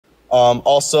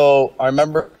Also, I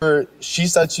remember she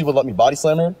said she would let me body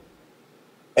slam her,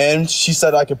 and she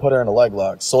said I could put her in a leg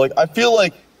lock. So like I feel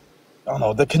like I don't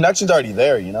know, the connection's already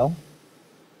there, you know.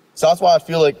 So that's why I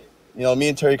feel like me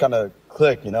and Terry kind of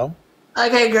click, you know.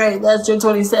 Okay, great. That's your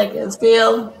 20 seconds.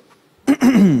 Phil?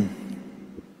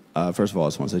 First of all, I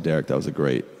just want to say, Derek, that was a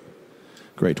great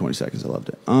 20 seconds. I loved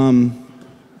it.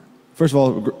 First of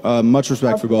all, much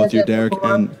respect for both you, Derek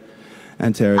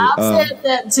and Terry. I've said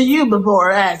that to you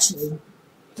before, actually.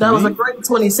 That was a great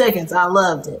 20 seconds. I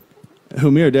loved it.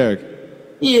 Who, me or Derek?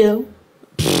 You.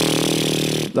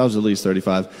 That was at least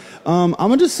 35. I'm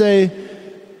going to just say,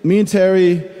 me and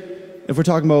Terry, if we're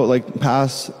talking about like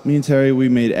past, me and Terry, we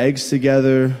made eggs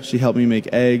together. She helped me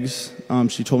make eggs.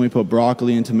 She told me to put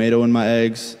broccoli and tomato in my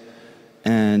eggs.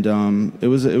 And it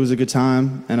was a good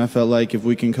time. And I felt like if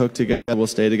we can cook together, we'll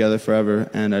stay together forever.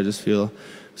 And I just feel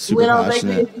super passionate. We went on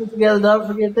vacation together, don't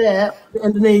forget that.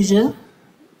 Indonesia.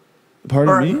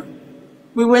 Pardon me?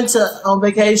 We went on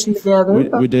vacation together.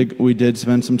 We did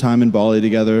spend some time in Bali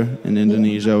together in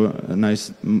Indonesia. A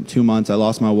nice 2 months. I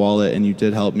lost my wallet, and you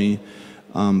did help me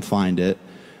find it.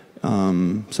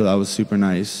 So that was super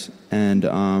nice. And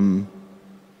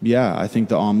yeah, I think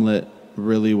the omelet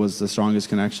really was the strongest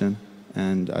connection.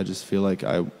 And I just feel like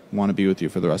I want to be with you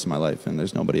for the rest of my life, and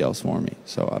there's nobody else for me.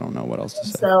 So I don't know what else to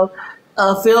say. So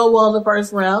Phil won the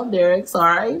first round. Derek,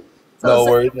 sorry. So no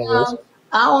worries.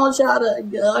 I want y'all to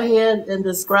go ahead and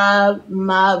describe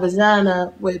my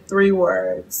vagina with 3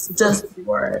 words. Just 3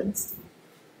 words.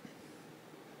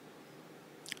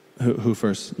 Who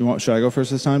first? Should I go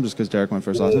first this time, just because Derek went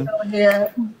first last time? Go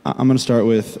ahead. I'm going to start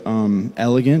with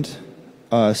elegant.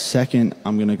 Second,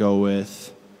 I'm going to go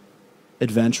with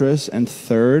adventurous. And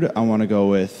third, I want to go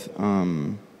with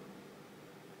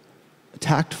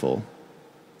tactful.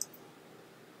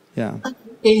 Yeah.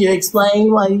 Can you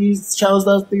explain why you chose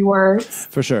those 3 words?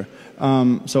 For sure.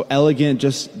 So elegant,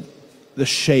 just the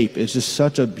shape is just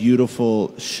such a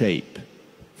beautiful shape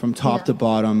from top to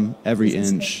bottom, every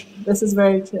inch. This is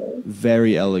very true.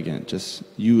 Very elegant. Just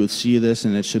you will see this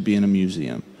and it should be in a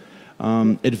museum.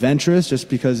 Adventurous, just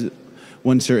because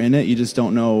once you're in it, you just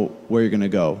don't know where you're going to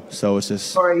go. So it's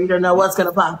just... Or you don't know what's going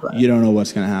to pop up. You don't know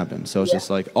what's going to happen. So it's just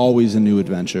like always a new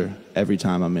adventure every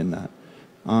time I'm in that.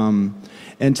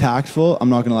 And tactful, I'm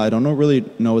not going to lie, I don't really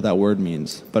know what that word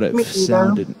means, but it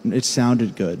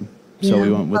sounded good. So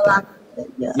we went with that.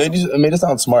 It made it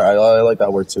sound smart. I like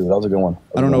that word too. That was a good one.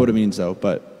 I don't know what it means though,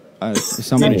 but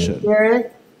somebody should.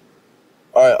 Derek?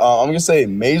 All right, I'm going to say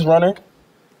maze runner.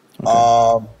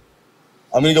 Okay.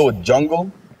 I'm going to go with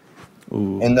jungle.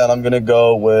 Ooh. And then I'm going to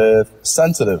go with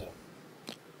sensitive.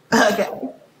 Okay.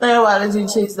 Then why did you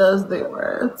choose those 3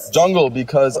 words? Jungle,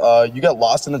 because you get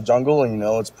lost in the jungle, and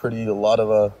it's pretty a lot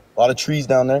of trees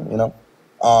down there.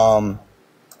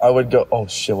 I would go. Oh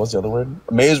shit, what's the other word?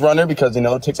 Maze runner, because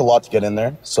it takes a lot to get in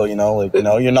there. So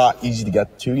you're not easy to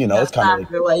get to. It's kind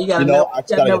of like you gotta get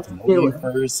to know you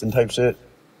first and type shit.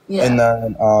 Yeah. And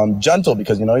then gentle,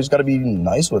 because you just gotta be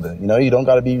nice with it. You don't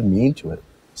gotta be mean to it.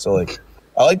 So like,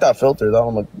 I like that filter. That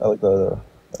one, I like the.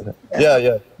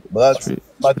 Yeah. But that's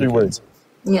my 3 words.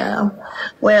 Yeah.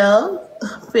 Well,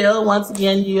 Phil, once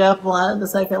again, you have won the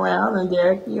second round, and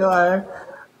Derek, you are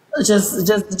just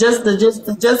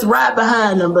right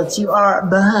behind him, but you are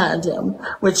behind him,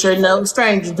 which you're no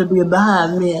stranger to being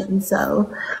behind men.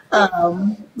 So,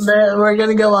 we're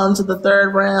gonna go on to the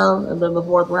 3rd round, and then the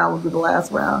 4th round will be the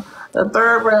last round. The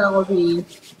 3rd round will be,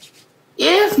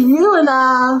 if you and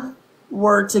I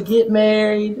were to get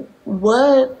married,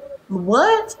 how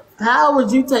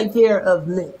would you take care of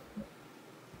me?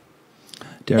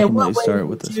 Derek, let me start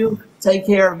with this. You take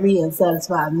care of me and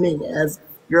satisfy me as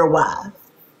your wife.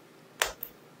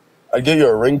 I'd give you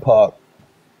a ring pop.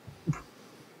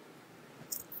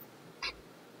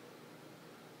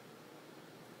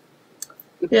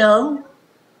 Yeah.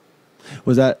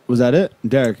 Was that it?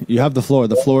 Derek, you have the floor.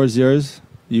 The floor is yours.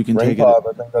 You can take pop,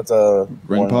 it. I think that's a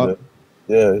ring pop.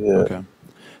 Yeah. Okay.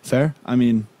 Fair. I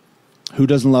mean, who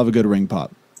doesn't love a good ring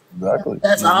pop? Exactly.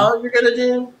 That's all you're gonna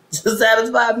do to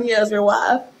satisfy me as your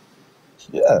wife?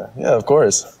 Yeah, of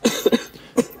course.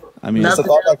 I mean, it's a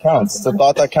thought that counts. It's a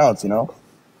thought that counts,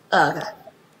 Okay.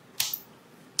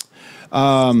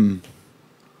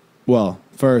 Well,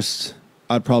 first,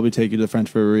 I'd probably take you to the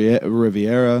French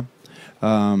Riviera.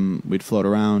 We'd float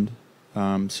around,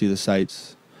 see the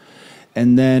sights.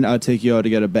 And then I'd take you out to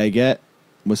get a baguette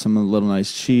with some little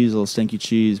nice cheese, a little stinky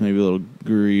cheese, maybe a little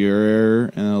Gruyere,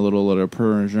 and a little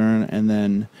Parmesan, and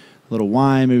then a little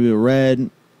wine, maybe a red,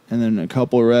 and then a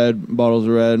couple of red bottles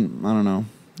of red. I don't know,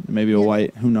 maybe a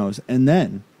white. Who knows? And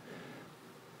then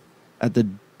at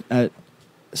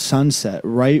sunset,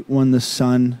 right when the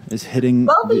sun is hitting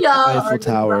Both of the y'all Eiffel are just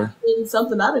Tower. rocking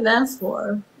something I didn't ask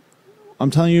for.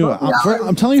 I'm telling you,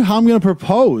 I'm telling you how I'm gonna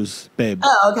propose, babe.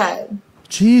 Oh, okay.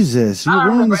 Jesus, you I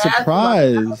ruined remember the asking about that.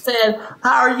 I surprise. said,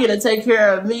 how are you going to take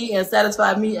care of me and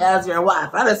satisfy me as your wife?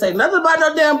 I didn't say nothing about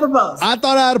no damn proposal. I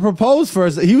thought I had to propose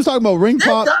first. He was talking about ring This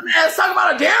pop, dumbass talking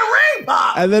about a damn ring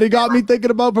pop. and then he got me thinking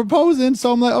about proposing.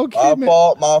 So I'm like, okay, man.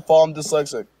 My fault. I'm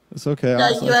dyslexic. It's okay.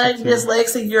 Yeah, you ain't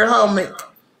dyslexic. You're homie.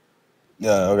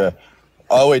 Yeah. Okay.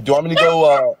 Oh wait. Do you want me to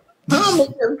go? Homie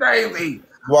is crazy. You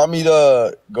want me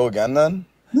to go again then?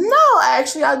 No,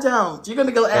 actually, I don't. You're going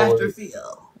to go after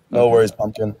Phil. No worries,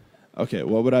 pumpkin. Okay,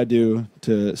 what would I do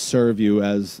to serve you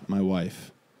as my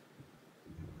wife?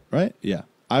 Right? Yeah.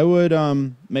 I would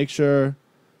make sure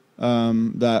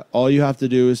that all you have to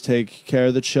do is take care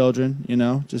of the children, you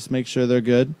know, just make sure they're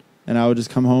good. And I would just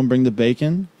come home, bring the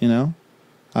bacon, you know.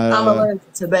 I'm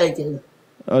allergic to bacon.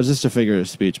 Oh, it's just a figure of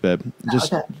speech, babe.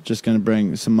 Okay. Just going to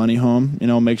bring some money home, you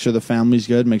know, make sure the family's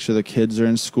good, make sure the kids are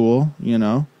in school, you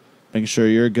know, making sure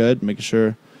you're good, making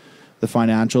sure the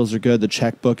financials are good, the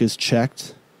checkbook is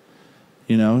checked.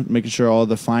 You know, making sure all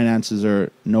the finances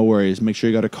are no worries. Make sure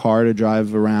you got a car to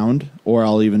drive around, or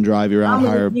I'll even drive you around.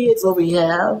 How many kids will we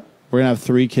have? We're going to have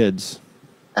 3 kids.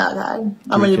 Okay.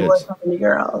 How many boys, how many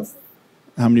girls?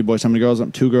 How many boys, how many girls?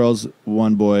 2 girls,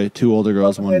 1 boy, 2 older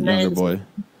girls, 1 younger boy.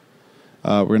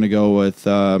 We're going to go with,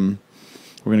 we're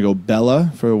going to go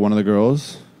Bella for one of the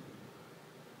girls.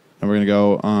 And we're going to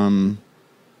go, I'm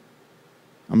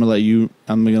going to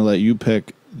let you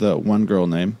pick the one girl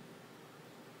name.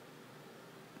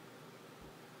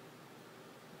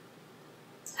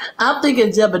 I'm thinking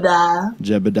Jebediah.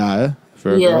 Jebediah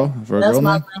for a girl. For a girl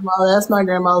name? That's my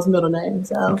grandma's middle name.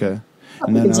 So okay,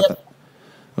 and then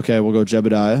okay, we'll go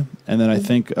Jebediah, and then I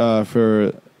think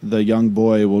for the young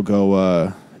boy we'll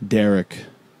go Derek.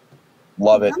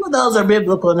 Love it. Some of those are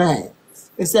biblical names,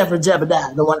 except for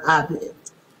Jebediah, the one I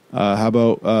picked. How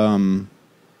about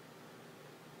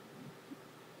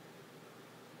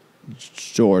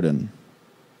Jordan?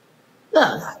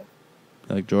 Okay.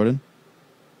 You like Jordan?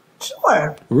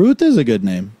 Sure. Ruth is a good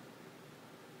name.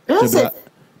 Is it?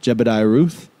 Jebediah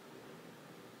Ruth.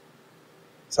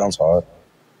 Sounds hot.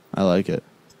 I like it.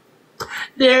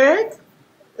 Derek,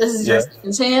 this is your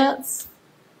second chance.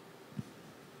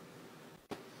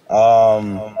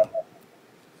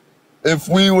 If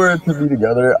we were to be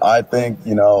together, I think,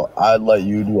 you know, I'd let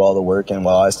you do all the work and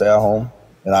while I stay at home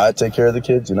and I take care of the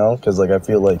kids, you know, because like I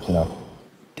feel like, you know,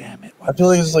 damn it. I feel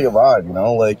like it's just like a vibe, you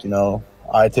know, like, you know,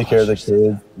 I take care of the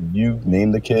kids, you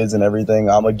name the kids and everything.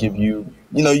 I'm gonna give you,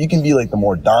 you know, you can be like the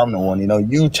more dominant one, you know,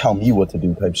 you tell me what to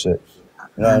do type shit.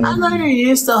 You know what I mean? I know you're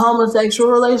used to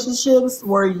homosexual relationships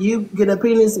where you get a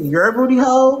penis in your booty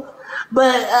hole,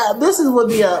 but this would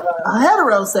be a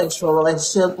heterosexual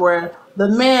relationship where the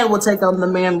man will take on the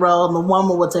man role and the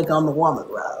woman will take on the woman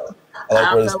role.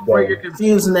 I don't know where you're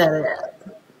confusing that at.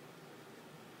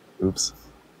 Oops.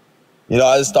 You know,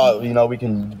 I just thought, you know, we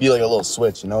can be like a little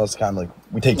switch, you know, it's kind of like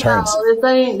we take turns.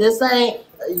 No, this ain't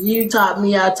you top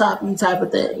me, I top you type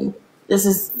of thing. This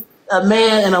is a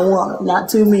man and a woman, not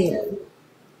 2 men.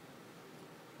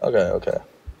 Okay.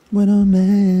 When a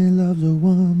man loves a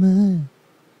woman.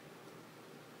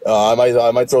 I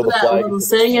might throw the flag. Little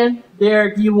singing,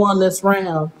 Derek, you won this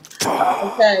round.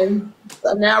 Okay,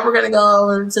 so now we're gonna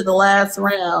go into the last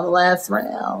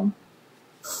round.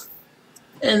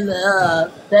 And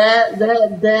that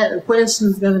question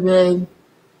is going to be,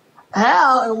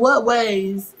 how and what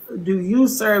ways do you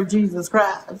serve Jesus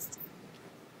Christ?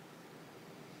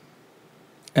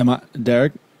 Am I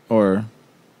Derek or?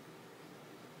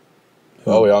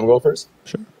 Oh, yeah, I'm going first?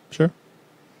 Sure.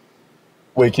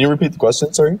 Wait, can you repeat the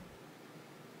question, sorry?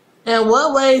 And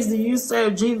what ways do you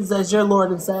serve Jesus as your Lord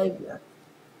and Savior?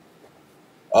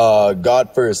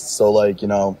 God first. So, like, you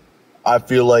know, I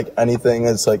feel like anything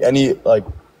is like anything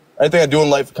I do in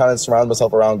life kind of surrounds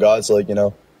myself around God. So like, you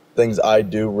know, things I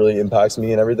do really impacts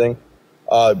me and everything.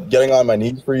 Getting on my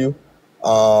knees for you.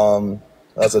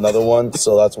 That's another one.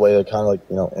 So that's why it kind of like,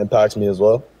 you know, impacts me as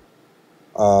well.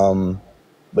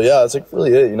 But yeah, that's like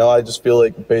really it. You know, I just feel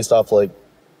like based off like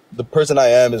the person I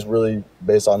am is really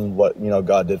based on what, you know,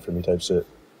 God did for me type shit.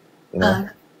 You know?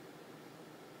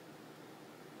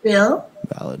 Bill?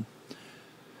 Valid.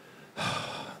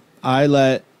 I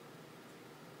let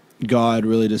God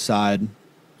really decide,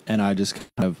 and I just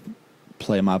kind of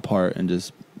play my part and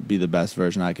just be the best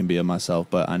version I can be of myself.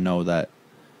 But I know that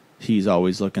He's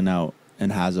always looking out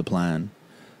and has a plan.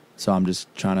 So I'm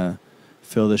just trying to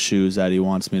fill the shoes that He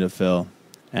wants me to fill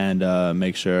and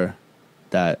make sure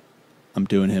that I'm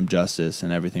doing Him justice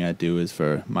and everything I do is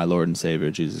for my Lord and Savior,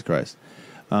 Jesus Christ.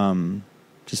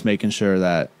 just making sure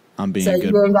that I'm being So good.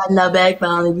 you ain't got no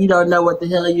backbone and you don't know what the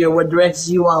hell what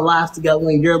direction you want life to go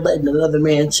when you're letting another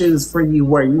man choose for you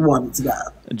where you want it to go.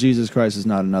 Jesus Christ is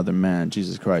not another man.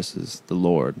 Jesus Christ is the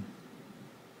Lord.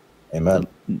 Amen.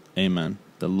 Amen.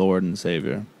 The Lord and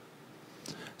Savior.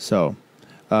 So,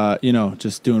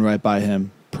 just doing right by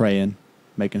him, praying,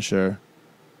 making sure.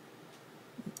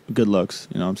 Good looks,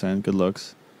 you know what I'm saying? Good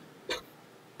looks.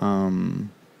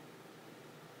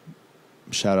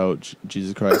 Shout out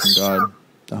Jesus Christ and God,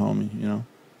 the homie,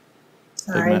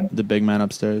 the big man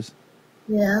upstairs.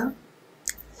 Yeah.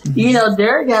 You know,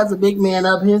 Derek has a big man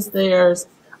up his stairs,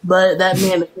 but that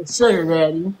man is his sugar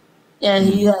daddy, and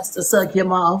he has to suck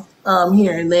him off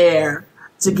here and there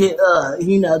to get,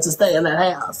 to stay in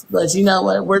that house. But you know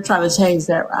what? We're trying to change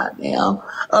that right now.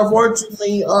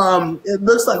 Unfortunately, it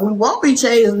looks like we won't be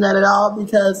changing that at all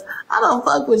because I don't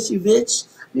fuck with you, bitch.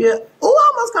 Yeah. Oh,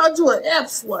 I almost called you an F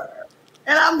slur.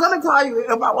 And I'm going to call you if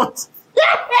I want to.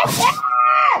 I'm going to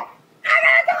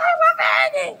call you a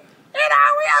faggot. You know,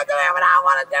 we don't do it when I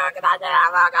want to do it because I said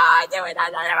I'm going to do it. I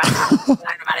don't know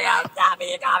everybody else stop me.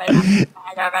 You call me.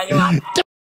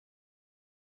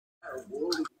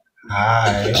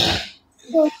 Hi.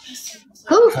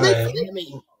 Who's sneezing at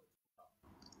me?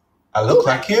 I look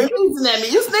like you? Sneezing at me.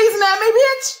 You sneezing at me,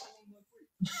 bitch?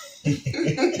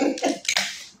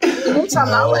 Bitch, I'm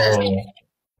not laughing.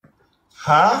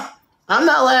 Huh? I'm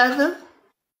not laughing.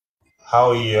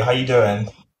 How are you? How you doing?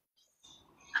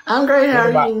 I'm great.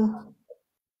 How are you?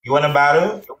 You want a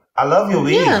battle? I love your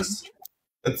wigs.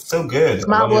 Yeah. It's so good.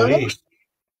 My I love what? your wig.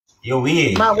 Your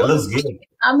wig. My It what? looks good.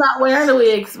 I'm not wearing a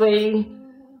wig, sweetie.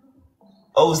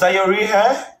 Oh, is that your real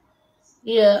hair?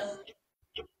 Yeah.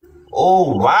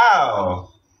 Oh, wow.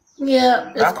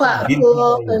 Yeah. It's That's quite a beautiful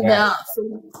full hair you and got.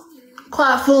 bouncy.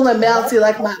 Quite full and bouncy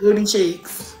like my booty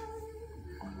cheeks.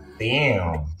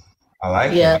 Damn. I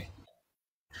like Yeah. it.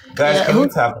 Guys, Yeah. can you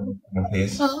tap on the screen,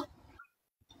 please? Huh?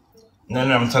 No,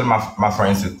 I'm telling my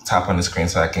friends to tap on the screen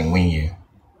so I can win you.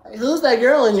 Who's that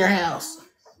girl in your house?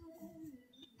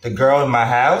 The girl in my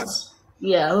house?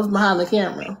 Yeah, who's behind the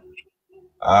camera?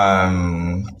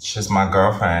 She's my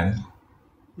girlfriend.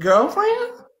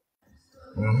 Girlfriend?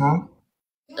 Mm-hmm.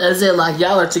 Is it like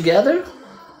y'all are together?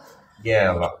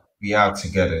 Yeah, like, we are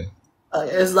together.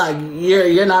 It's like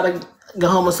you're not a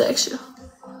homosexual.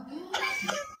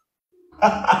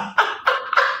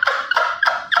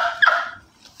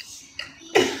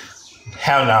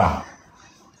 Hell no.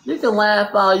 You can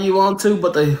laugh all you want to,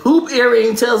 but the hoop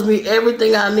earring tells me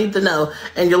everything I need to know.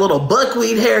 And your little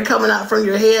buckwheat hair coming out from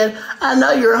your head, I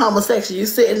know you're a homosexual. You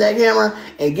sit in that camera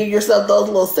and give yourself those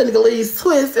little Senegalese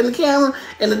twists in the camera,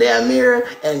 in the damn mirror,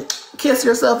 and kiss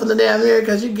yourself in the damn mirror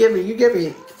because you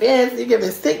giving fancy, you giving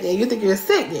sickening. You think you're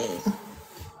sickening.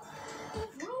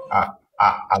 I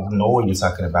know what you're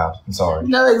talking about. I'm sorry.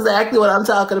 You know exactly what I'm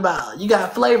talking about. You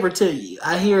got flavor to you.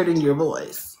 I hear it in your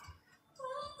voice.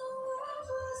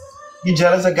 You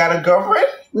jealous I got a girlfriend?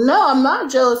 No, I'm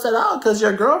not jealous at all because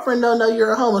your girlfriend don't know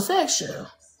you're a homosexual.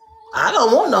 I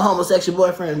don't want no homosexual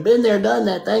boyfriend. Been there, done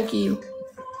that. Thank you.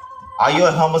 Are you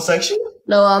a homosexual?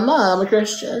 No, I'm not. I'm a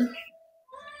Christian.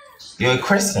 You're a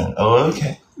Christian. Oh,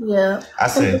 okay. Yeah. I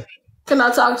said. Can I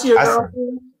talk to your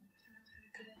girlfriend?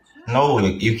 No,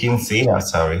 you can see her.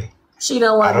 Sorry. She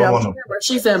don't want to be on camera.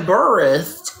 She's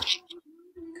embarrassed.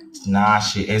 Nah,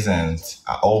 she isn't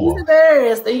at all. She's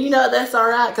embarrassed. And you know, that's all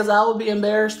right because I will be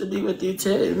embarrassed to be with you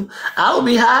too. I will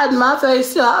be hiding my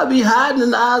face too. I'll be hiding in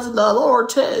the eyes of the Lord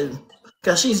too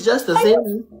because she's just as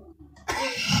in.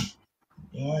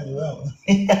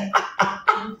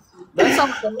 That's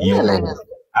something.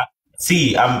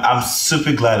 See, I'm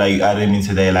super glad that you added me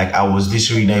today. Like, I was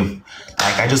literally,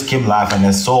 like, I just came live and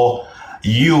then saw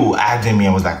you adding me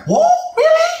and was like, whoa,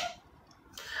 really?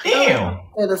 Damn.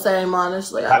 They're the same,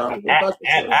 honestly. I'm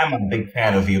a big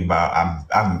fan of you, but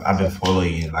I've been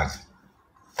following you like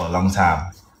for a long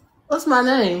time. What's my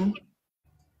name?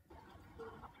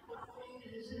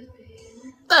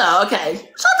 Oh, okay. Shut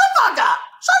the fuck up.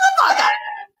 Shut the fuck up.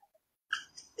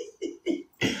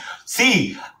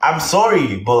 See, I'm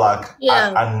sorry, but like,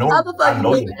 yeah, I know. How the fuck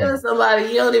you can somebody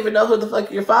you don't even know who the fuck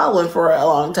you're following for a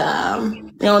long time?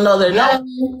 You don't know their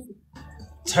name.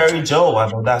 Terry Joe, I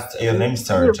know that's your name's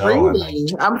Terry Joe.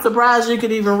 I'm surprised you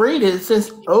could even read it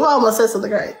since I almost said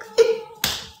something great.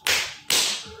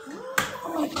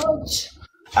 Oh my gosh.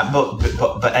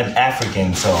 But an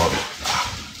African, so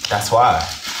that's why.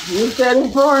 You said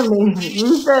it for me.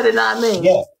 You said it, not me.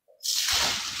 Yeah.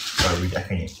 Sorry, I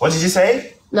can't. What did you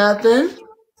say? Nothing.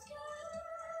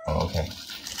 Oh, okay.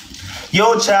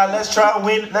 Yo, child, let's try to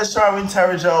win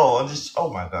Terry Joe.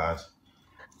 Oh my God.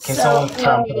 Can someone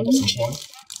try and put up some points?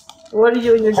 What are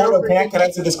you and your Hold on, girlfriend? can I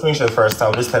see the screenshot first?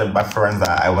 I'll just tell my friends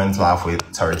that I went live with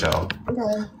Jeorgia.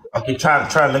 Okay. Okay, try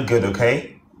and look good,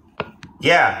 okay?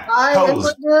 Yeah, Alright, that pose.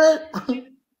 look good.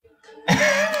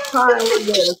 Alright, look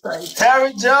good. Thanks.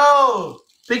 Terry Joe!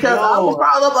 Because I will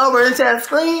crawl up over into that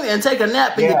screen and take a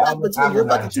nap and get back between your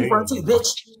fucking two front teeth,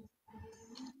 bitch.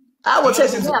 I will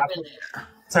take a nap in there.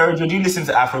 Terry Joe, do you listen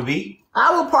to Afrobeat?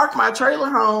 I will park my trailer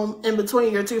home in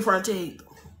between your two front teeth.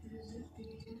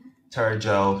 Terry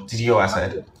Joe, did you hear what I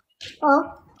said?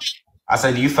 Huh? I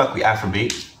said, do you fuck with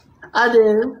Afrobeat? I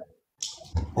do.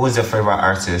 Who is your favorite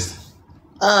artist?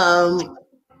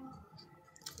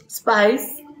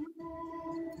 Spice.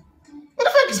 What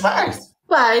the fuck is Spice?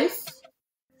 Spice.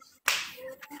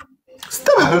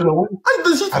 I don't know. Under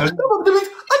the sheets. Under the sheets.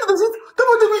 Under the sheets.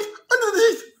 Under the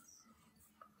sheets.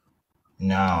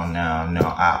 No.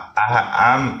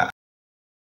 I'm.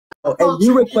 Oh, and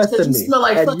you requested me. You smell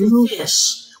like fucking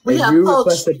fish. We have you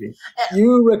requested me.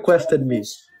 You requested me.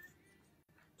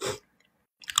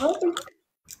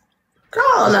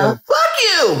 Girl, no. Fuck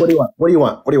you. What do you want? What do you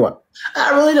want? What do you want?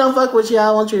 I really don't fuck with you.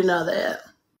 I want you to know that.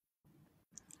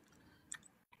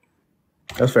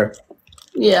 That's fair.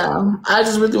 Yeah, I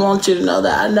just really want you to know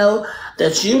that. I know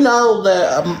that you know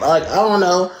that, like, I don't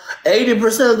know,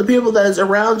 80% of the people that is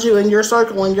around you in your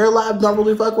circle in your life don't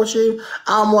really fuck with you.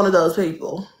 I'm one of those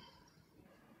people.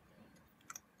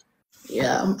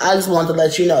 Yeah, I just wanted to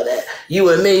let you know that you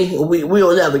and me,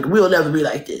 we'll never be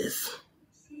like this.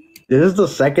 This is the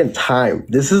second time.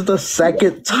 This is the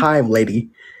second time, lady.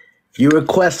 You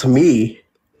request me,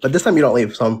 but this time you don't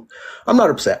leave. So I'm not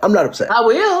upset. I'm not upset. I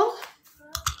will.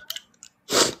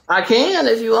 I can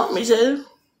if you want me to.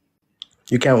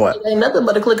 You can what? It ain't nothing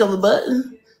but a click of a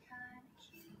button.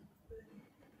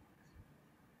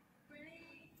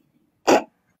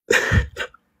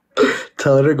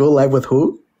 Tell her to go live with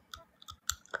who?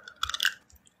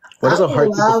 What is a heart?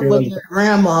 Live with your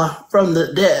grandma from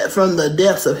the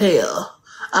depths of hell.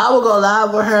 I will go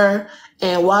live with her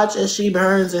and watch as she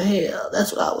burns in hell.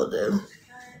 That's what I will do.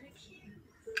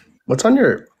 What's on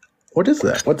your? What is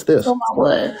that? What's this? Oh my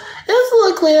what? It's a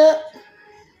little clip.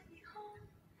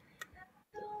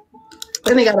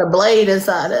 And it got a blade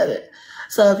inside of it.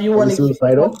 So if you want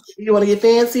to get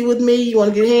fancy with me, you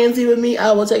want to get handsy with me,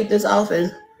 I will take this off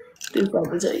and do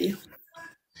something to you.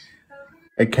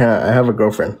 I can't. I have a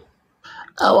girlfriend.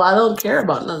 Oh, I don't care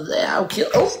about none of that. I'll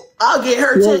get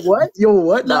her Yo, too. what? Yo,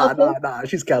 what? No. Nah.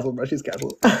 She's canceled, bro. She's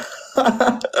canceled.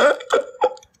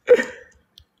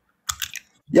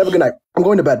 You have a good night. I'm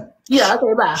going to bed. Yeah,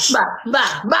 okay, bye. I'm gonna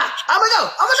go.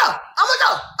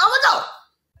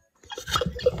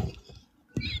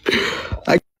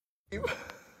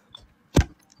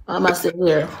 I'm not sitting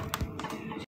here.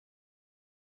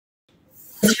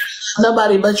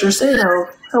 Nobody but yourself.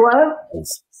 Hello?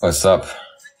 What's up?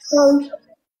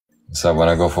 What's up?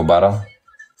 Wanna go for battle?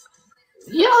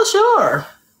 Yeah, sure.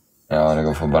 Yeah, I wanna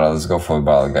go for battle. Let's go for a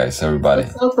battle, guys. Everybody.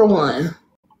 Let's go for 1.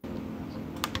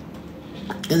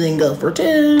 And then go for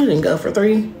 2, and go for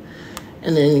 3.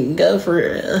 And then go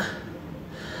for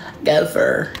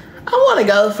gopher. I want a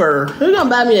gopher. Who's gonna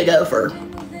buy me a gopher?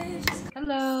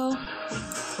 Hello.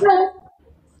 Hello.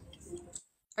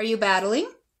 Are you battling?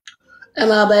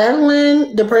 Am I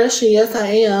battling depression? Yes, I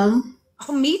am.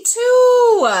 Oh, me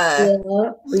too.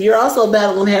 Yeah. You're also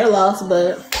battling hair loss,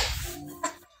 but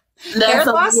Hair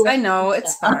loss? I know,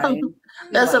 it's fine.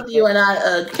 That's something you and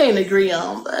I can't agree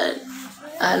on, but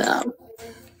I know.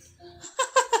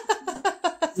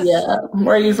 Yeah.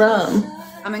 Where are you from?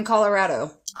 I'm in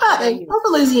Colorado. Hi, I'm from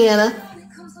Louisiana.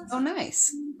 Oh,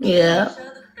 nice. Yeah.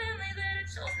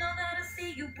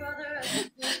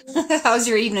 How's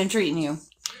your evening treating you?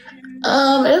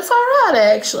 It's all right,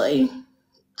 actually.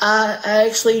 I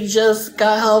actually just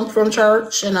got home from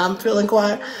church, and I'm feeling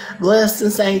quite blessed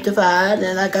and sanctified,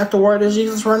 and I got the word of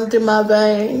Jesus running through my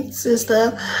veins and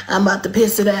stuff. I'm about to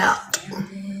piss it out.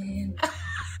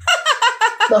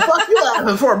 The fuck you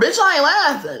laughing for? Bitch, I ain't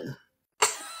laughing.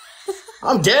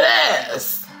 I'm dead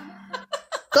ass.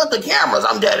 Cut the cameras,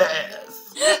 I'm dead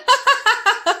ass.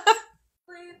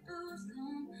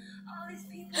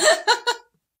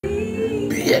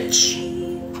 Bitch.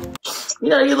 You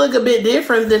know, you look a bit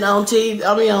different than on TV.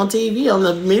 I mean, on TV, on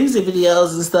the music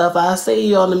videos and stuff. I see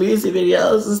you on the music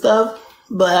videos and stuff.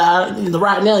 But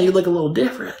right now, you look a little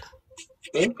different.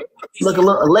 Look a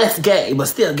little less gay, but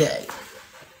still gay.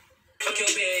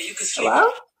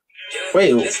 Hello?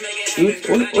 Wait,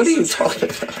 what are you talking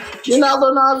about? You know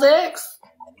Lil Nas X?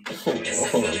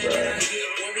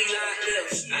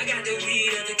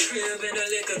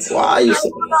 Why are you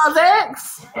saying Lil Nas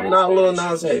X? I'm not Lil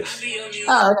Nas X.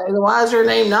 Oh, okay. Then why is your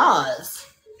name Nas?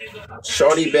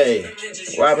 Shorty Bay.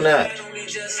 What happened to that?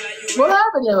 What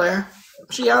happened to her?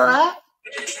 She all right?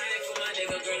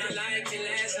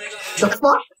 The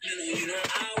fuck?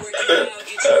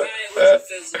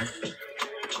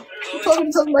 You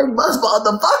talking to like buzzball?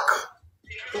 The fuck?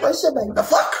 What shit like the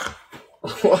fuck?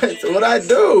 What I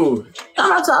do? I'm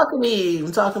not talking to you.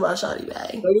 I'm talking about Shawty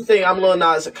Bay. So you think I'm Lil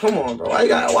Nas? Come on, bro. Why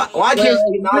can't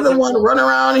you You're the one running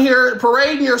around here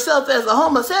parading yourself as a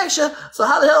homosexual. So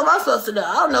how the hell am I supposed to know?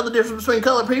 I don't know the difference between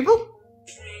colored people.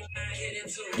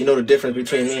 You know the difference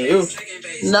between me and you?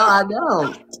 No, I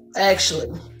don't.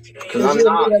 Actually. Because I'm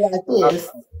not. Like this.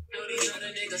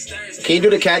 Can you do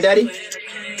the cat daddy?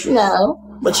 No,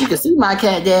 but you can see my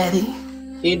cat daddy.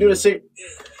 Can you do the sick?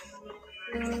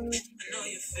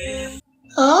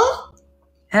 Huh?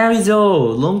 Harry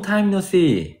Joe, long time no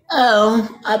see.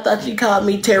 Oh, I thought you called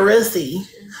me Terri.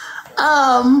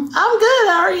 I'm good.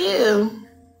 How are you?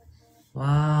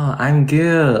 Wow, I'm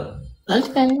good.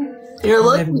 Okay. You're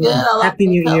looking good. I like Happy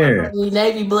New Year.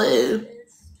 Navy blue.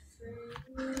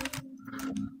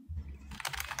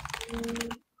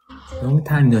 Long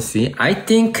time no see. I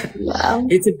think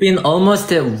it's been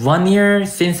almost 1 year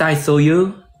since I saw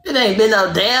you. It ain't been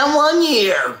no damn 1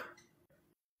 year.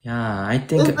 Yeah, I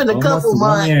think It's been a almost couple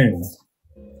 1 year. months.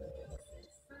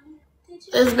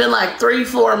 It's been like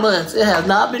 3-4 months. It has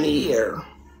not been a year.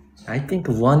 I think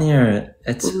 1 year.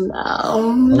 It's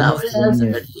no, it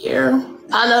hasn't been a year.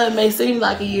 I know it may seem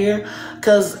like a year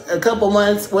because a couple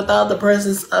months without the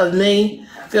presence of me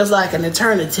feels like an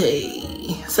eternity.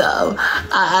 So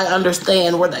I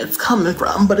understand where that's coming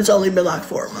from, but it's only been like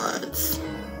 4 months.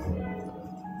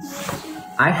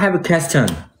 I have a question.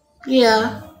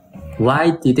 Yeah.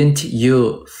 Why didn't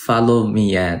you follow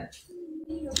me yet?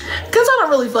 Because I don't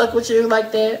really fuck with you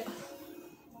like that.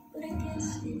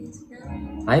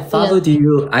 I followed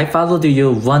you. I followed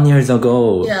you 1 year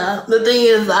ago. Yeah, the thing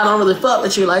is, I don't really fuck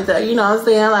with you like that. You know what I'm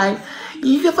saying? Like,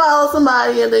 you can follow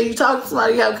somebody and then you talk to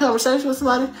somebody, you have a conversation with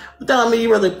somebody, but that don't mean you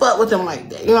really fuck with them like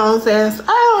that. You know what I'm saying? So I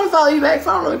don't really follow you back,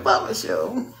 so I don't really fuck with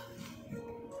you.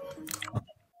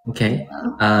 Okay.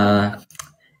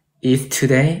 Is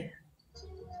today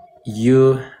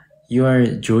your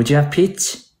Jeorgia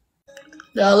peach?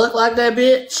 Do I look like that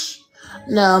bitch?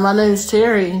 No, my name's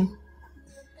Terri.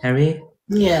 Harry?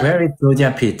 Yeah. Where is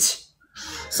Jeorgia peach?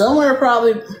 Somewhere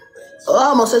probably,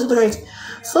 almost says crazy.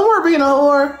 Somewhere being a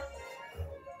whore.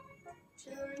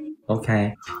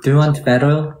 Okay. Do you want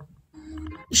battle?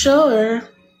 Sure.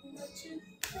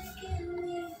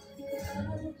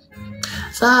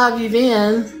 So how have you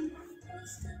been?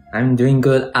 I'm doing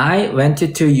good. I went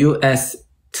to US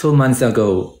 2 months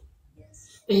ago.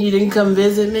 And you didn't come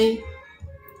visit me?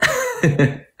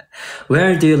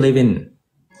 Where do you live in?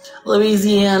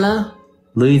 Louisiana.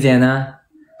 Louisiana.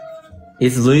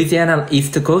 Is Louisiana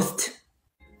East Coast?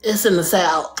 It's in the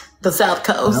South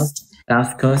Coast.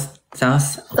 South Coast?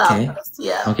 South? Okay. South Coast,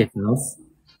 yeah. Okay, South.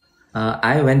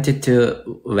 I went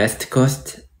to West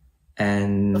Coast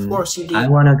and Of course you did. I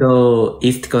want to go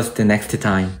East Coast the next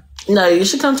time. No, you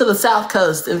should come to the South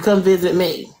Coast and come visit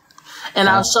me. And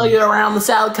I'll show you around the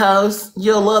South Coast.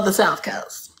 You'll love the South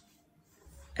Coast.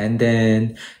 And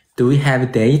then, do we have a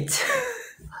date?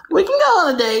 We can go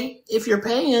on a date if you're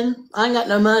paying. I ain't got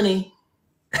no money.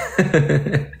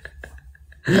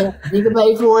 Yeah, you can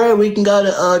pay for it. We can go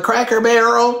to Cracker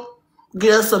Barrel.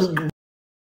 Get us some.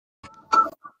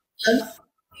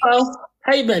 Oh,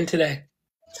 how you been today?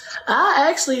 I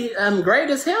actually am great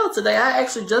as hell today. I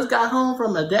actually just got home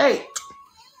from a date.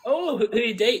 Oh, who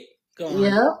you date?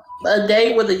 Yeah, a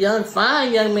date with a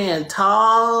fine young man,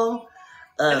 tall.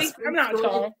 I'm not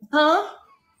tall. Huh?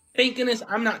 Thank goodness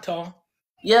I'm not tall.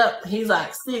 Yep, he's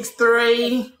like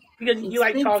 6'3". Because you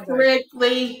like tall guys.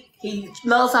 Correctly. He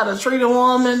knows how to treat a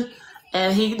woman,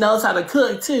 and he knows how to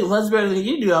cook too. Much better than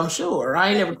you do, I'm sure.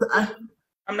 I'm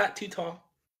not too tall.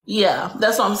 Yeah,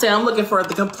 that's what I'm saying. I'm looking for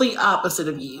the complete opposite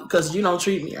of you because you don't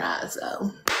treat me right.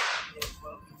 So,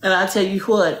 and I tell you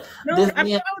what, no, I'm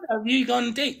proud of you going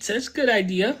on dates. That's a good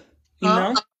idea. You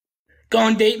know, go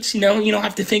on dates. You don't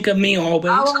have to think of me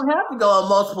always. I don't have to go on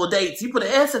multiple dates. You put an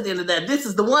S at the end of that. This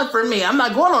is the one for me. I'm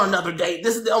not going on another date.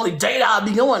 This is the only date I'll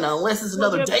be going on unless it's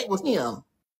another date with him.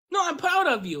 No, I'm proud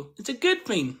of you. It's a good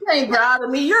thing. You ain't proud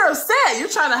of me. You're upset. You're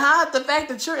trying to hide the fact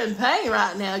that you're in pain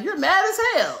right now. You're mad as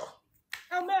hell.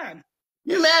 How mad?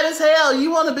 You're mad as hell.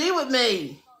 You want to be with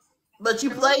me. But you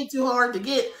played too hard to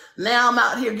get. Now I'm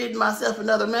out here getting myself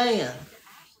another man.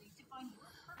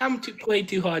 I'm played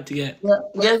too hard to get.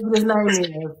 Guess what his name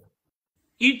is?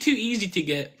 You too easy to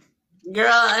get.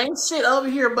 Girl, ain't shit over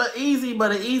here but an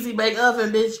easy bake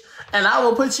oven, bitch. And I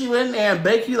will put you in there and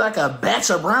bake you like a batch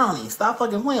of brownies. Stop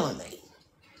fucking playing with me.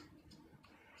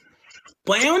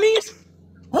 brownies?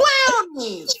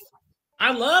 Brownies.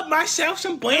 I love myself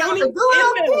some brownies. I will do it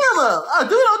on camera. I'll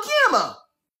do it on camera.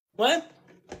 What?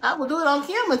 I will do it on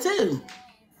camera too.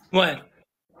 What?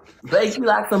 Bake you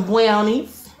like some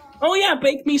brownies. Oh yeah,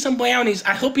 bake me some brownies.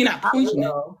 I hope you're not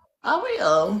poisoning. I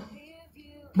will.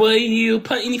 Will you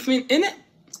put anything in it?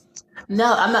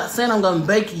 No, I'm not saying I'm gonna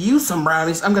bake you some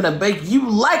brownies. I'm gonna bake you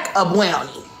like a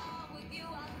brownie.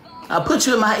 I'll put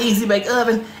you in my easy bake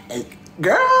oven and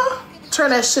girl, turn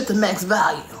that shit to max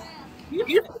value.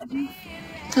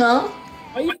 Huh?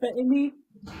 Are you threatening me?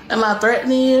 Am I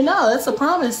threatening you? No, that's a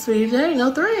promise, sweetie. There ain't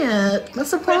no threat.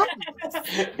 That's a promise.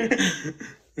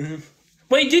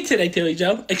 What did you do today, Terry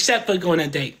Joe? Except for going on a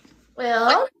date.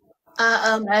 Well,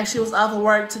 I actually was off of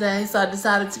work today, so I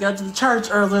decided to go to the church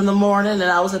early in the morning, and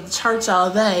I was at the church all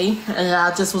day, and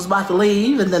I just was about to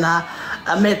leave, and then I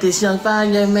met this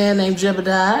fine young man named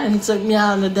Jeorgia, and he took me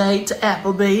out on a date to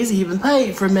Applebee's. He even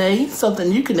paid for me,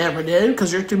 something you can never do,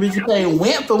 because you're too busy paying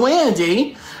rent for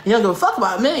Wendy. You don't give a fuck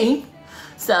about me.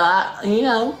 So,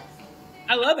 I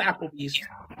love Applebee's.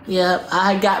 Yeah,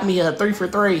 I got me a 3 for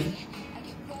 3.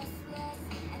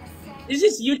 Is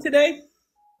this you today?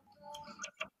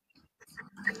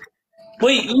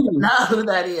 Wait, not who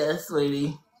that is,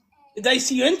 sweetie. Did I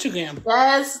see your Instagram?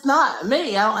 That's not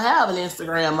me. I don't have an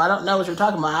Instagram. I don't know what you're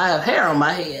talking about. I have hair on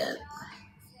my head.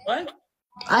 What?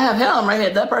 I have hair on my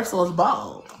head. That person was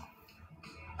bald.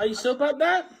 Are you sure about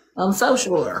that? I'm so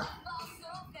sure.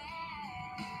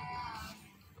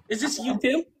 Is this you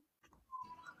too?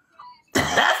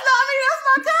 That's not me. That's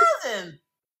my cousin.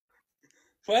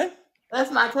 What?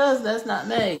 That's my cousin. That's not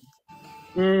me.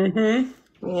 Mm-hmm.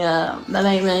 Yeah, that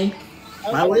ain't me.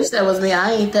 Okay. I wish that was me.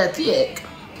 I ain't that thick.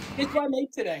 Guess what I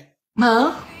made today?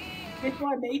 Huh? Guess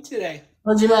what I made today?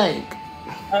 What'd you make?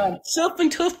 Surf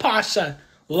and turf pasta.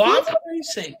 Lobster and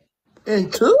steak.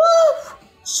 And turf?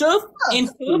 Surf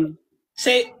and turf.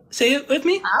 Say it with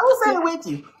me. I will say it with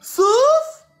you.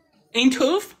 Surf and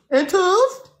turf. And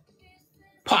turf.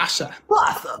 Pasta.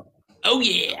 Pasta. Oh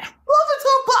yeah. Surf and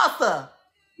turf pasta.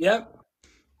 Yep.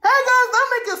 Hey guys, I'm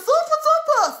making surf and turf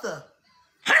pasta.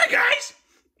 Hi guys.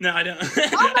 No, I don't.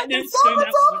 I'm making surf and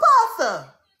turf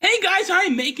pasta. Hey guys,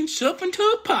 I'm making surf and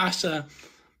turf pasta.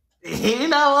 You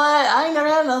know what? I ain't never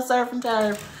had no surf and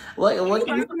turf. What you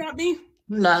laughing at me?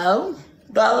 No.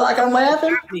 Like I'm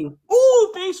laughing?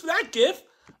 Ooh, thanks for that gift.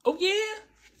 Oh yeah.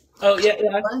 Oh yeah.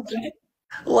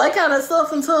 What kind of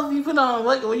surf and turf you put on?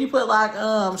 What when you put like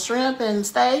shrimp and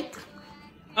steak?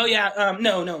 Oh yeah.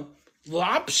 No.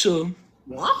 Lobster.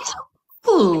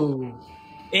 Ooh.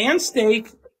 And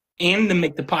steak. And to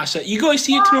make the pasta. You go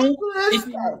see it tomorrow?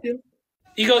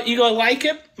 You go like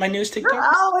it? My newest TikTok?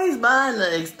 You're always buying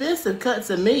the expensive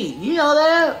cuts of meat. You know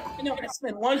that? I know. I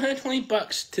spent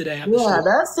 $120 today. Yeah,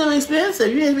 that's too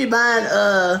expensive. You need to be buying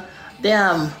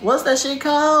what's that shit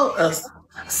called? A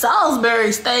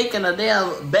Salisbury steak and a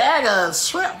damn bag of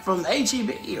shrimp from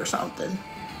HEB or something.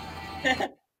 That's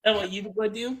what you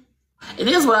would do? It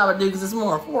is what I would do because it's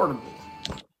more affordable.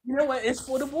 You know what is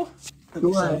affordable?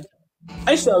 What?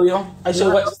 I show you. I show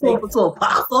what steak.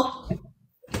 Pasta.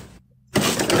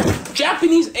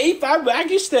 Japanese A5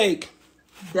 Wagyu steak.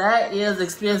 That is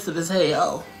expensive as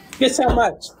hell. Guess how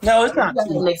much? No, it's not. You got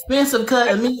an expensive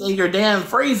cut of meat in your damn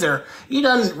freezer. You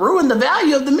done ruined the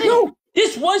value of the meat. No,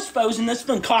 this was frozen. This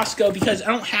from Costco because I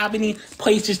don't have any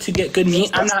places to get good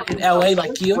meat. I'm not in LA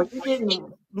like you. When you get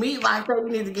meat like that, you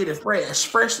need to get it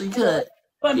freshly cut.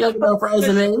 But you don't get no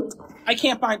frozen meat. I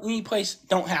can't find any place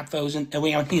don't have frozen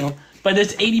around here. But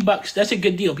it's $80. That's a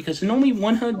good deal because it's normally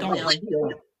 $100.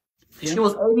 It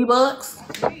was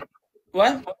 $80.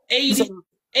 What?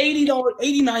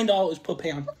 $89 per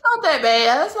pound. That's not that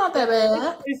bad. That's not that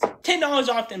bad. It's $10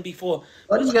 off than before.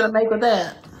 What are you gonna make with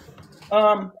that?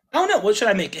 I don't know. What should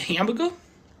I make? A hamburger?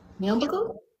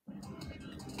 Hamburger?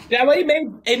 Yeah, I already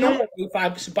made a normal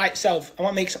A5 by itself. I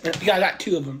want to make something because I got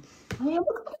 2 of them.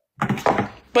 Hamburger?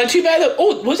 But too bad.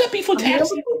 Oh, was that before tax?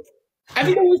 I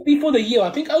think it was before the year. I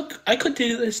think I could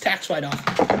do this tax write-off.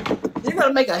 You're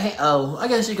gonna make I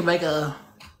guess you can make a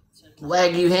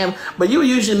Wagyu ham, but you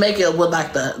usually make it with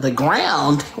like the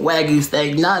ground Wagyu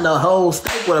steak, not the whole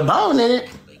steak with a bone in it.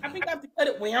 I think I have to cut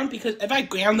it round because if I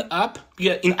ground it up,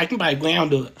 I can buy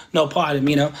grounder. No problem,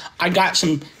 I got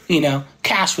some,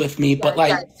 cash with me, but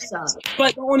but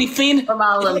the only thing from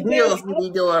all them deals you be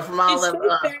doing, from all them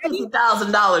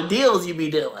 $50,000 deals you be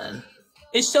doing,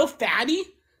 it's so fatty.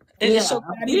 It's so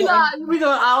fatty. You be doing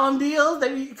all them deals.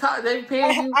 They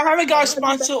paying you. I haven't got a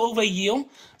sponsor over a year.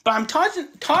 But I'm talking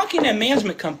to a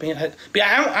management company. But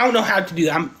I don't know how to do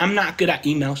that. I'm not good at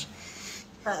emails.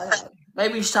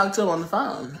 Maybe you should talk to him on the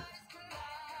phone.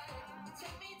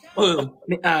 Oh,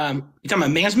 you talking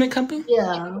about management company?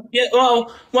 Yeah. Yeah.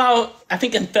 Well, I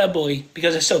think in February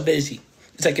because it's so busy.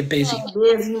 It's like a busy.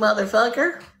 Busy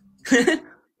motherfucker. They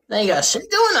ain't got shit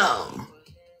going on.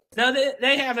 No,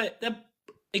 they have a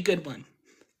good one,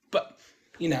 but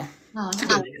you know.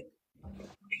 But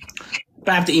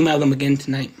I have to email them again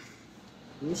tonight.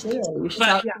 You should. You should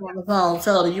talk to them on the phone.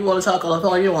 Tell them you want to talk on the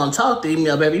phone. You don't want to talk to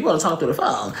email, baby. You want to talk to the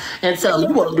phone. And tell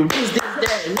them you want to do this,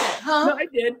 that, and that. Huh? No,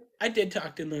 I did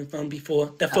talk to them on the phone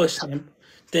before, the first time.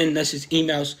 Then that's just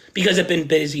emails because I've been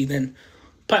busy then.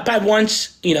 But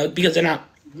once, because they're not.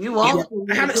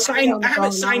 I haven't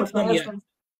signed them yet.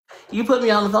 You put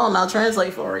me on the phone, I'll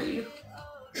translate for you.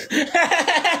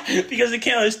 Because they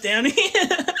can't understand me.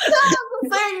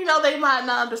 They might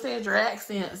not understand your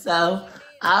accent, so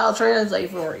I'll translate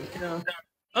for you.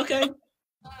 Okay.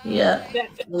 Yeah.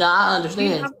 No, I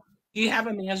understand. Do you have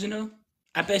a Manzano?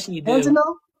 I bet you do.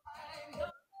 Manzano?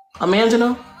 A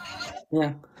Manzano?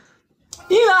 Yeah.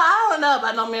 I don't know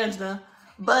about no Manzano,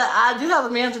 but I do have a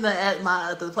Manzano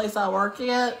at the place I work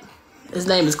at. His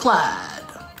name is Clyde.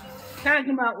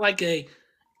 Talking about like a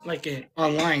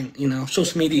online,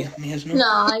 social media Manzano. No,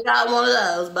 I ain't got one of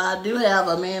those, but I do have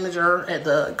a manager at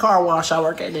the car wash I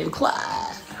work at named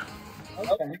Clyde.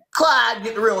 Okay. Clyde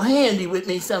get real handy with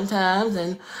me sometimes,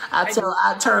 and I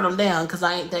turn him down because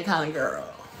I ain't that kind of girl.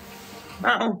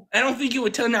 I don't think you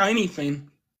would turn down anything.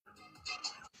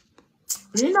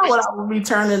 You know what I would be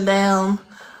turning down?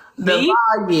 The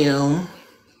volume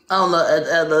on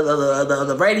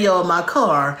the radio of my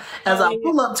car as I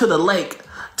pull up to the lake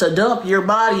to dump your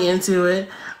body into it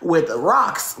with the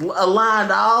rocks aligned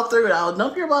all through it. I would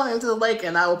dump your body into the lake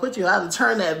and I will put you out and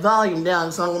turn that volume down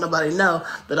so I don't want nobody know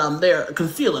that I'm there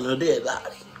concealing a dead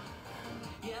body.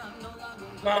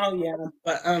 Oh yeah,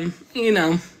 but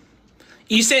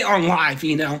you say on live,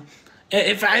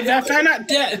 If I'm not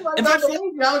dead, if I'm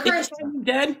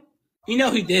dead, you know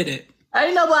who did it.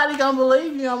 Ain't nobody gonna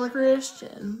believe you. I'm a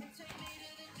Christian.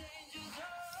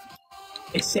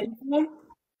 A sinful?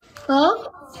 Huh?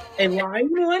 A lying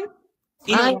one?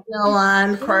 I ain't no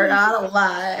lying, Kurt. I don't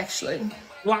lie, actually.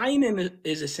 Lying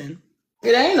is a sin.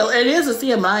 It is a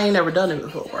sin, but I ain't never done it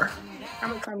before. How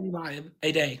much time do you lie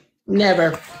a day?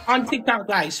 Never. On TikTok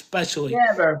Live, especially.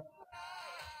 Never.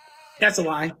 That's a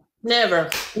lie. Never.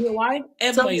 You lie?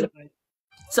 Everybody lies.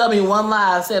 Tell me one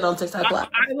lie I said on TikTok Live.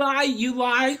 I lie, you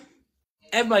lie,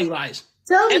 everybody lies.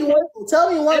 Tell me one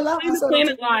lie. The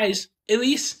planet lies. At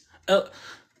least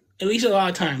a lot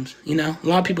of times, a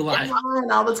lot of people lie. I'm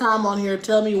lying all the time on here.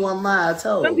 Tell me one lie I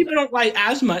told. Some people don't lie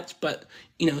as much, but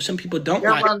some people don't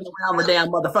lie. You're running around the damn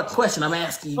motherfucking question I'm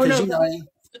asking you.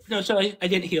 No, sorry, I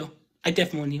didn't hear. I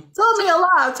definitely knew. Tell me a lie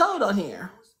I told on here.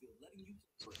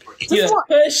 You're a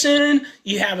person.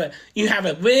 You have a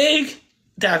wig.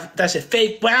 That's a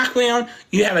fake background.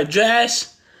 You have a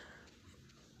dress.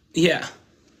 Yeah.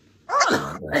 I don't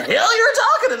know what the hell you're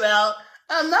talking about.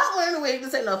 I'm not wearing a wig.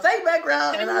 This ain't no fake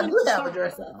background, and I do have a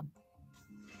dress on.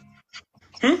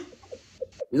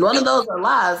 None of those are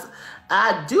lies.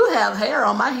 I do have hair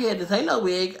on my head. This ain't no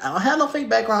wig. I don't have no fake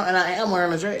background, and I am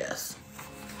wearing a dress.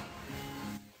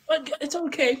 But it's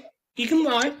okay. You can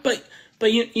lie, but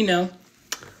you know.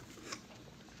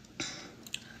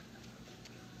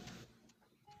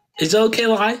 Is it okay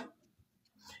to lie?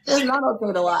 It's not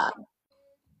okay to lie.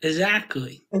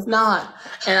 Exactly. It's not.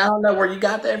 And I don't know where you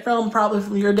got that from. Probably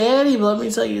from your daddy. But let me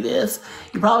tell you this.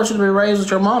 You probably should have been raised with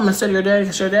your mom instead of your daddy,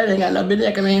 because your daddy ain't got no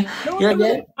business. I mean, your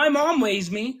dad. My mom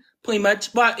raised me, pretty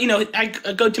much. But,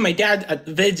 I go to my dad at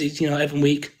visits, every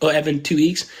week or every 2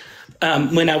 weeks.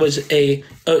 When I was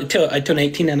till I turned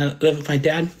 18 and I lived with my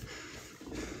dad.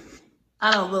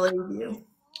 I don't believe you.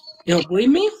 You don't believe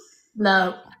me?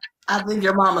 No. I think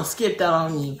your mama skipped out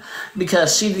on you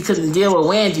because she couldn't deal with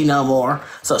Wendy no more.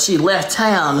 So she left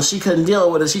town and she couldn't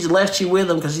deal with it. She just left you with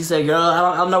him because she said, girl,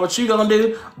 I don't know what you're going to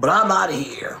do, but I'm out of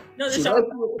here. No,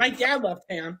 my dad left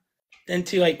town. Then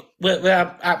to where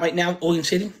I'm at right now, Oregon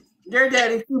City. Your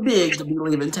daddy's too big to be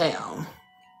leaving town.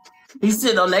 He's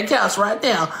sitting on that couch right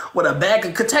now with a bag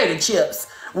of potato chips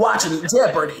watching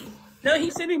Jeopardy. No,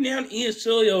 he's sitting down eating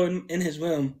cereal in his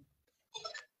room.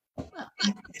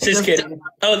 Just kidding.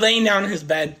 Oh, laying down in his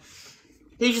bed.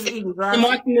 He's just eating dry. I'm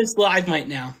watching this live right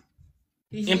now.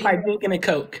 And probably drinking a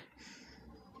Coke.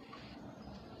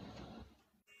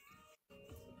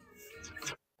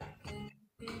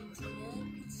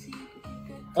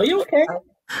 Are you okay?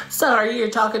 Sorry,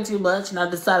 you're talking too much, and I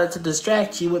decided to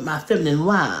distract you with my feminine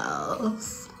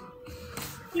wiles.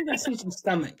 You got some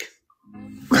stomach.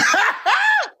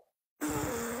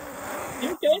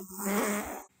 You okay?